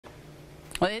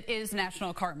Well, it is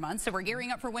National Car Month, so we're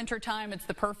gearing up for winter time. It's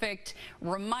the perfect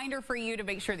reminder for you to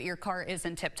make sure that your car is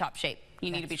in tip-top shape. You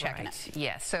need to be checking it.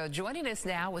 Yes, so joining us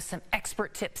now with some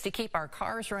expert tips to keep our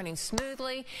cars running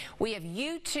smoothly, we have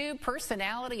YouTube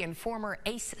personality and former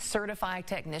ACE certified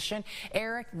technician,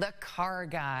 Eric the Car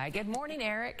Guy. Good morning,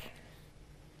 Eric.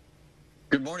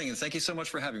 Good morning, and thank you so much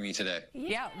for having me today.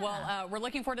 Yeah, well, we're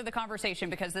looking forward to the conversation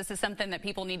because this is something that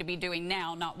people need to be doing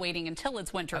now, not waiting until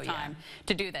it's winter time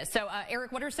to do this. So,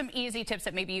 Eric, what are some easy tips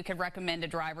that maybe you could recommend to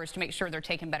drivers to make sure they're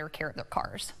taking better care of their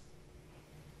cars?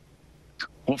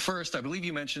 Well, first, I believe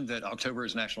you mentioned that October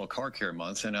is National Car Care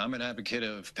Month, and I'm an advocate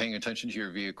of paying attention to your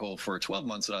vehicle for 12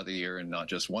 months out of the year and not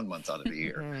just 1 month out of the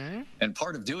year. And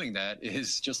part of doing that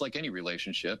is just like any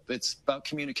relationship, it's about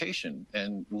communication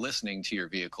and listening to your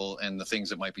vehicle and the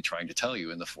things it might be trying to tell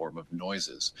you in the form of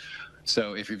noises.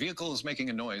 So if your vehicle is making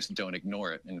a noise, don't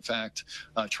ignore it. In fact,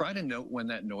 try to note when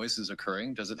that noise is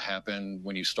occurring. Does it happen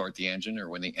when you start the engine or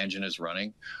when the engine is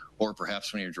running? Or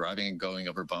perhaps when you're driving and going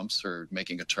over bumps or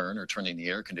making a turn or turning the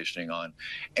air conditioning on.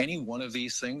 Any one of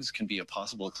these things can be a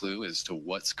possible clue as to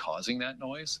what's causing that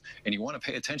noise. And you want to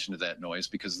pay attention to that noise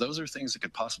because those are things that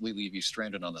could possibly leave you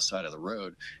stranded on the side of the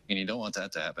road. And you don't want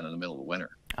that to happen in the middle of the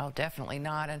winter. Oh, definitely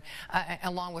not. And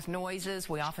along with noises,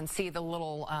 we often see the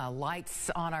little lights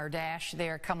on our dash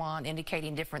there come on,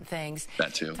 indicating different things.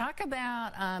 That too. Talk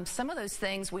about some of those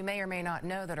things we may or may not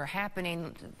know that are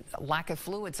happening. Lack of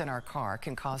fluids in our car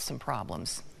can cause some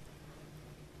problems.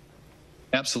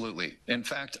 Absolutely. In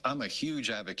fact, I'm a huge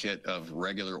advocate of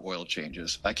regular oil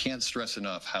changes. I can't stress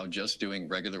enough how just doing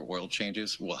regular oil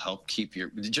changes will help keep your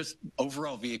just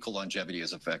overall vehicle longevity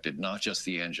is affected, not just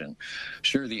the engine.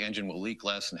 Sure, the engine will leak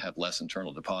less and have less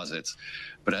internal deposits,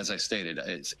 but as I stated,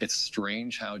 it's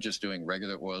strange how just doing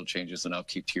regular oil changes and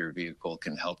upkeep to your vehicle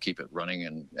can help keep it running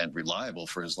and reliable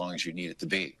for as long as you need it to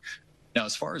be. Now,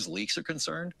 as far as leaks are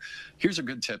concerned, here's a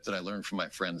good tip that I learned from my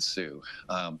friend Sue.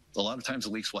 A lot of times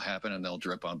leaks will happen and they'll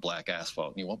drip on black asphalt,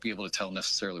 and you won't be able to tell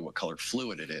necessarily what color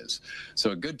fluid it is.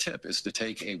 So a good tip is to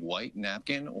take a white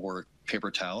napkin or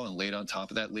paper towel and lay it on top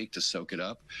of that leak to soak it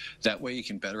up. That way you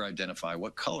can better identify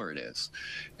what color it is.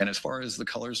 And as far as the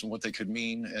colors and what they could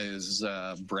mean is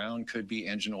brown could be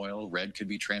engine oil, red could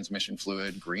be transmission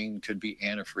fluid, green could be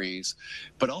antifreeze,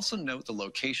 but also note the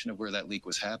location of where that leak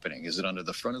was happening. Is it under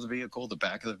the front of the vehicle, the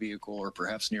back of the vehicle, or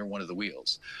perhaps near one of the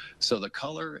wheels? So the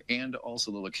color and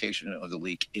also the location of the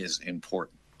leak is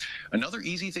important. Another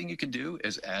easy thing you can do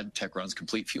is add Techron's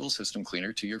complete fuel system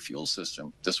cleaner to your fuel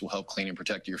system. This will help clean and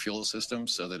protect your fuel system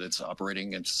so that it's operating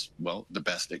the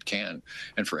best it can.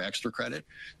 And for extra credit,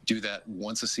 do that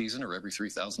once a season or every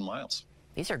 3,000 miles.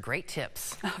 These are great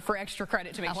tips. For extra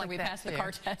credit to make sure we pass the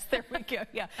car test. There we go.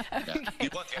 Yeah. Okay. You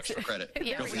want the extra credit.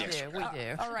 Yeah, we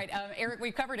do. All right. Eric,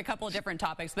 we've covered a couple of different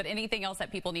topics, but anything else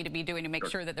that people need to be doing to make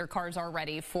sure that their cars are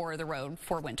ready for the road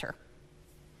for winter?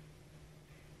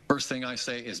 First thing I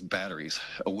say is batteries.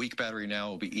 A weak battery now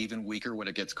will be even weaker when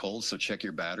it gets cold, so check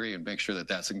your battery and make sure that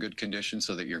that's in good condition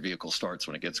so that your vehicle starts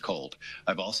when it gets cold.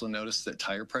 I've also noticed that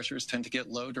tire pressures tend to get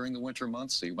low during the winter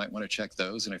months, so you might want to check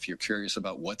those. And if you're curious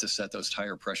about what to set those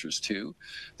tire pressures to,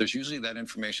 there's usually that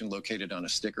information located on a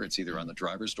sticker. It's either on the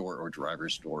driver's door or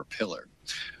driver's door pillar.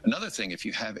 Another thing, if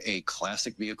you have a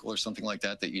classic vehicle or something like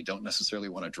that that you don't necessarily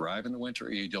want to drive in the winter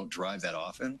or you don't drive that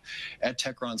often, add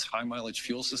Techron's high mileage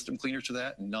fuel system cleaner to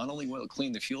that. Not only will it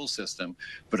clean the fuel system,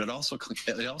 but it also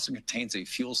contains a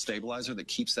fuel stabilizer that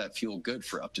keeps that fuel good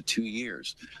for up to 2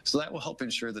 years. So that will help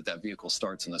ensure that that vehicle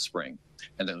starts in the spring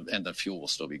and the fuel will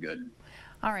still be good.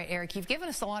 All right, Eric, you've given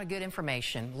us a lot of good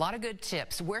information, a lot of good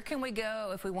tips. Where can we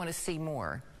go if we want to see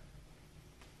more?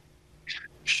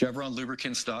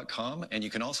 ChevronLubricants.com, and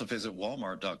you can also visit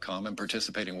Walmart.com and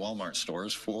participate in Walmart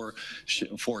stores for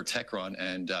Techron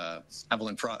and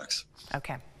Avalon products.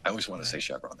 Okay. I always want to say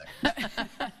Chevron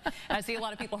there. I see a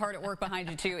lot of people hard at work behind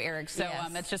you too, Eric. So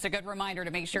that's just a good reminder to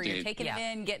make sure you're taking it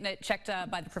in, getting it checked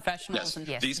by the professionals. Yes,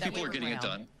 and these people are getting it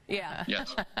done. Yeah.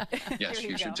 Yes. Yes,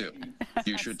 you should too.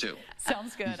 You should too.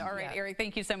 Sounds good. All right, Eric,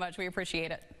 thank you so much. We appreciate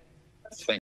it. Thank you.